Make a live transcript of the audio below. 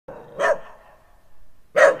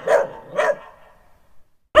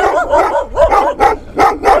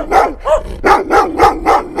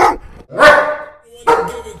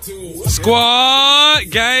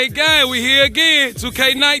here again,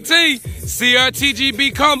 2K19,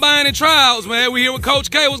 Crtgb Combine and Trials, man. We here with Coach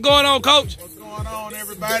K. What's going on, Coach? What's going on,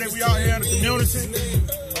 everybody? We out here in the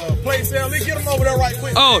community. Play sale. Let's get them over there right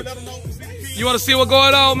quick. Oh, let them know. You want to see what's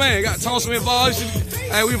going on, man? Got Thompson involved.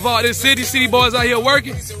 Hey, we involved in the city boys out here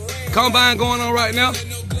working. Combine going on right now.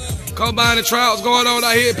 Combine and Trials going on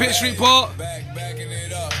out here at Pitt Street Park.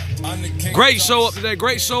 Great show up today.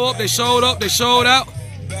 Great show up. They showed up. They showed out.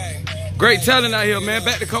 Great talent out here, man.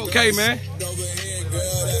 Back to Coach K, man.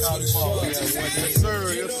 Yes,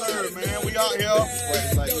 sir, man. We out here.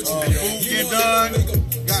 Food getting done.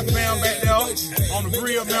 Got fam back there on the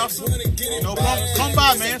grill master. You know, come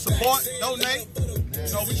by, man. Support, donate.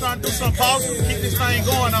 You know, we trying to do something positive to keep this thing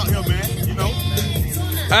going out here, man. You know.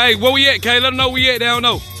 Hey, where we at, K? Let them know where we at. They don't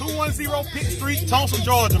know. 210 Pitt Street, Thompson,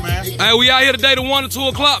 Georgia, man. Hey, we out here today to 1 or 2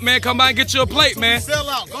 o'clock, man. Come by and get you a plate, man. Sell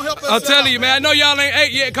out. Go help us. I'm telling you, man. I know y'all ain't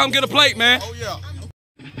ate yet. Come get a plate, man. Oh, yeah.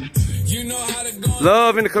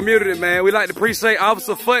 Love in the community, man. We like to appreciate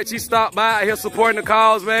Officer Futch. He stopped by out here supporting the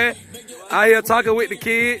cause, man. Out here talking with the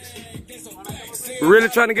kids. Really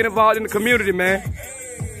trying to get involved in the community, man.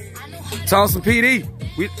 Thompson PD.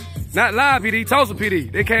 Not live PD, Thompson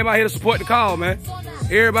PD. They came out here to support the cause, man.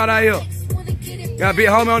 Everybody out here. Got a big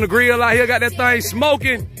homie on the grill out here. Got that thing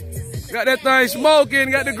smoking. Got that thing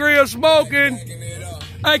smoking. Got the grill smoking.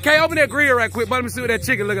 Hey, K, open that grill right quick. But let me see what that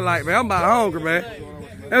chicken looking like, man. I'm about hungry, man.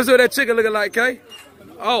 Let me see what that chicken looking like, K.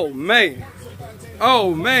 Oh, man.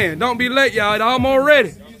 Oh, man. Don't be late, y'all. It's almost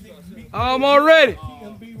ready. Almost ready.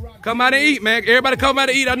 Come out and eat, man. Everybody come out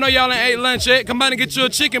and eat. I know y'all ain't ate lunch yet. Come out and get you a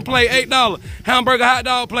chicken plate, $8. Hamburger, hot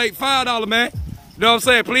dog plate, $5, man. You know what I'm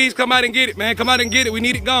saying? Please come out and get it, man. Come out and get it. We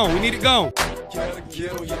need it gone. We need it gone.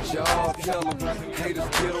 Get on your job, tell them. Haters,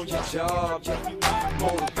 get on your job.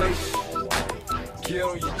 Motivation. Get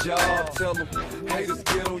on your job, tell them. Haters,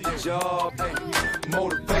 get on your job. Hey,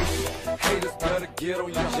 motivation. Haters better get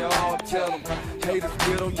on your job, tell them. Haters,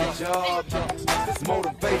 get on your job. It's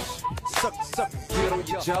motivation. Suck, get on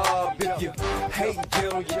your job. If you hate,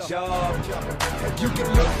 get on your job. You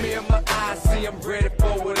can look me in my eyes, see I'm ready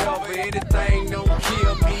for whatever. Anything don't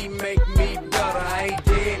kill me, make me better. I ain't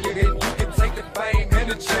dead, you can take the fame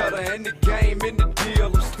and the cheddar and the game and the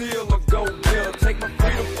deal. I'm still a go-getter. Take my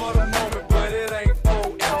freedom for the moment, but it ain't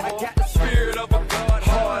forever. I got the spirit of a god,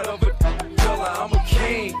 heart of a killer. I'm a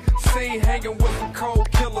king, seen hanging with some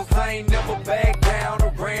cold killers. I ain't never backed down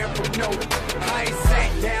or ran from no. I ain't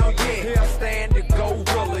sat down yet. Here I stand to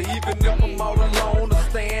gorilla. Even if I'm all alone, I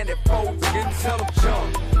stand at folks and tell them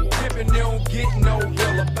jump. Dipping, they don't get no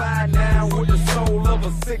realer. 5'9" with the soul of a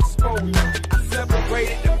 6'4". I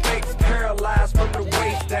separated the fakes, paralyzed from the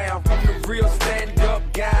waist down. From the real stand-up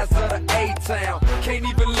guys of the A-town. Can't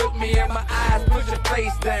even look me in my eyes, put your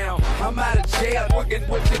face down. I'm out of jail, what you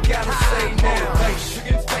gotta say now?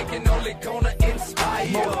 Motivation, faking only gonna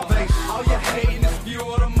inspire. Motivation, all you hating is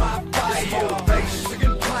fuel to my fire.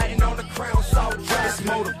 Motivation, plotting on the crown, salt dry. It's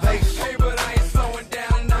motivation, hey, but I ain't slowing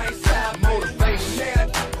down and I ain't stop. Motivation, yeah,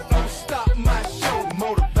 don't stop my show.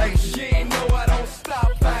 Motivation, you ain't know I don't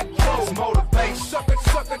stop, I go. Motivation,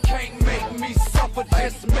 sucker can't make me suffer,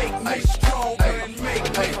 just make me stronger and make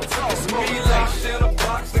me tough. Me locked in a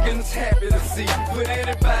box, against happy to see. Put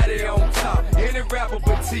anybody on top, any rapper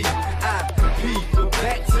but T. I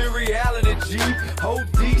back to reality, G.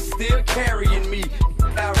 OD still carrying me.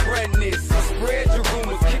 I run this, spread your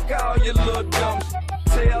rumors, kick all your little dumb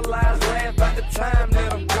tell lies, laugh at the time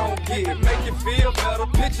that I'm gon' get. Make you feel better,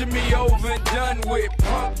 picture me over and done with.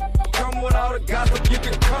 Punk, come with all the gossip you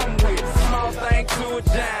can come with. Small thing to a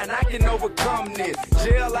giant, I can overcome this.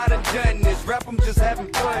 Jail, I done this, rap I'm just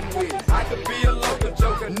having fun with. I could be a local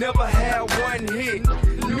joker, never had one hit.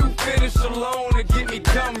 New finish alone to get me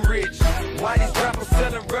dumb rich. Why these rappers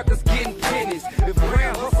selling records getting pennies? If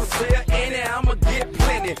grand hustle sell any, I'ma get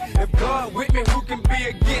plenty. If God with me, who can be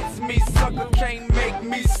against me? Sucker can't make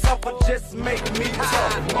me suffer, just make me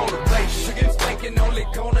tough. Motivation, against thinking only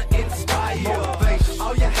gonna inspire. Motivation,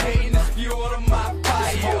 all you hating is fuel to my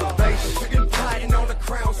fire. Motivation, again plotting on the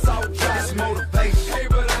crown, salt dry. It's motivation, hey,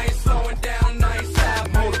 but I ain't slowing down and I ain't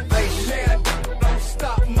stop. Motivation, yeah, don't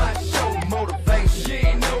stop my show. Motivation, you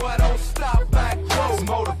ain't know I don't stop, I grow.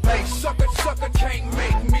 Motivation, sucker can't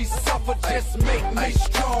make me suffer, just make me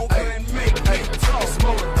stronger and make me tough. It's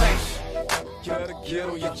motivation. Gotta get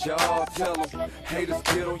on your job, tell them. Haters,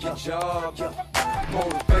 get on your job.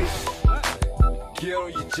 Motivation. Get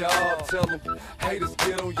on your job, tell them. Haters,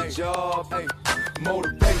 get on your job. Hey,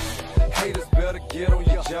 motivation. Haters better get on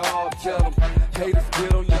your job, tell them. Haters,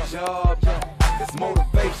 get on your job. It's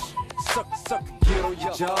motivation. Sucker, get on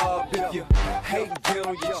your job. If you hate, get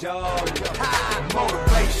on your job.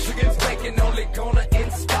 Motivation. Against thinking only gonna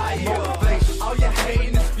inspire. Motivation. all your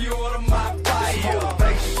hating is fuel to my fire.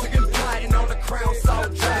 Motivation, sick and plotting on the crown, so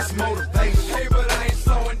dry. It's motivation. Hey, but I ain't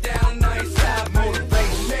slowing down, I ain't stopping.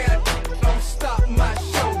 Motivation, man, don't stop my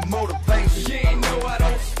show. Motivation, you ain't know I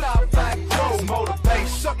don't stop, I grow. Motivation,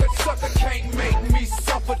 sucker can't make me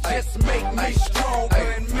suffer, just make me stronger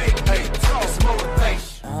and make me tough. It's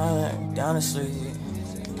motivation. I'm down to sleep.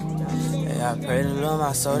 Yeah, I pray to Lord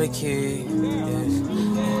my soul to keep.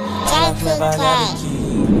 I got the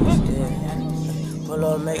keys. Yeah. Pull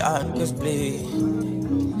up, make all niggas bleed.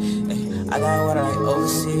 I got water like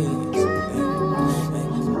overseas.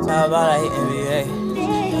 Talk about like NBA.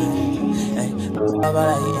 Talk about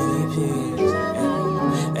like MVP.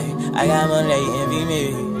 I got money, they envy me.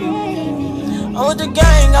 I'm with the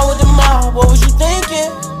gang, I'm with the mob. What was you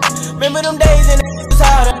thinking? Remember them days and it was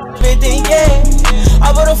hard. I've been thinking.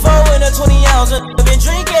 I put a 4 in a 20 ounce and I've been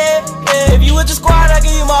drinking. Yeah. If you with the squad, I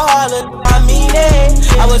give you my heart. I mean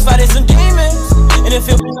it. I was fighting some demons and it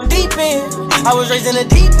feel deep in. I was raised in the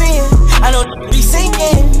deep end. I know be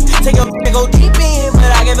sinking. Take a go deep in, but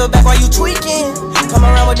I give it back while you tweaking. Come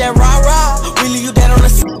around with that rah-rah, we leave you dead on the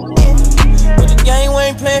scene. With the game, we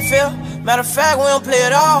ain't playing fair. Matter of fact, we don't play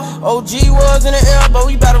at all. OG was in the air, but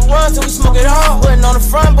we better run till we smoke it all. Wasn't on the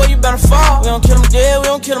front, boy, you better fall. We don't kill them dead, we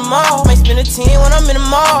don't kill them all. May spend a 10 when I'm in the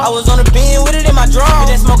mall. I was on the bin with it in my draw.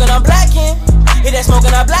 Hit that smoking, I'm blacking. Hit that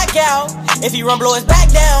smoking, I black out. If he run, blow his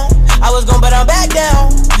back down. I was gone, but I'm back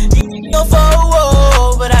down. Go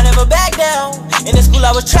forward, but I never back down. In the school,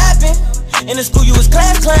 I was trapping. In the school, you was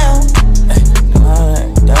class clown. Hey,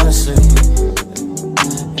 I'm down to sleep.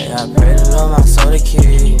 Yeah, I pray to Lord my soul to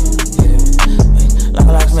keep.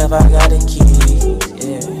 Like me if I got the keys,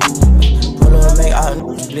 yeah. Pull up and make all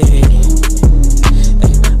niggas bleed.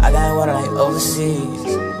 I got water like overseas,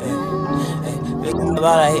 yeah. Big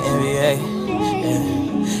about like NBA,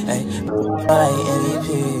 yeah. About like MVP,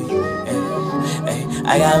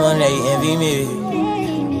 yeah. I got money, they envy me.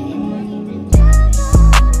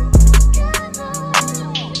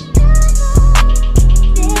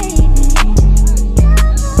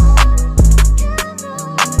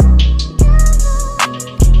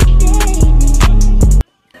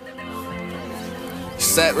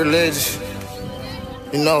 Sacrilegious,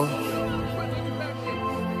 you know.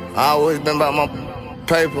 I always been about my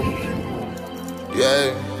paper,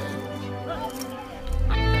 yeah.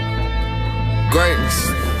 Greatness,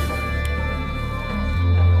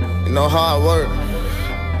 you know, hard work.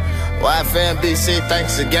 YFMBC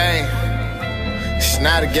thinks it's a game. It's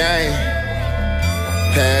not a game.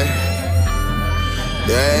 Hey,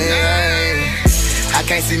 I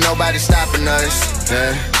can't see nobody stopping us.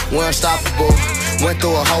 Yeah. We're unstoppable. Went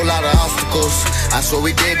through a whole lot of obstacles. I swear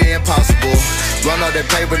we did the impossible. Run up that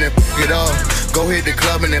paper and f it up. Go hit the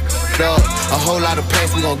club and then f it up. A whole lot of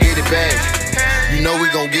pace, we gon' get it back. You know we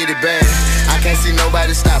gon' get it back. I can't see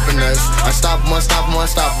nobody stopping us. Unstoppable, unstoppable,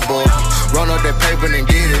 unstoppable. Run up that paper and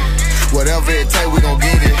get it. Whatever it take, we gon'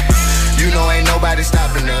 get it. You know ain't nobody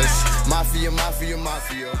stopping us. Mafia, mafia,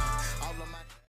 mafia.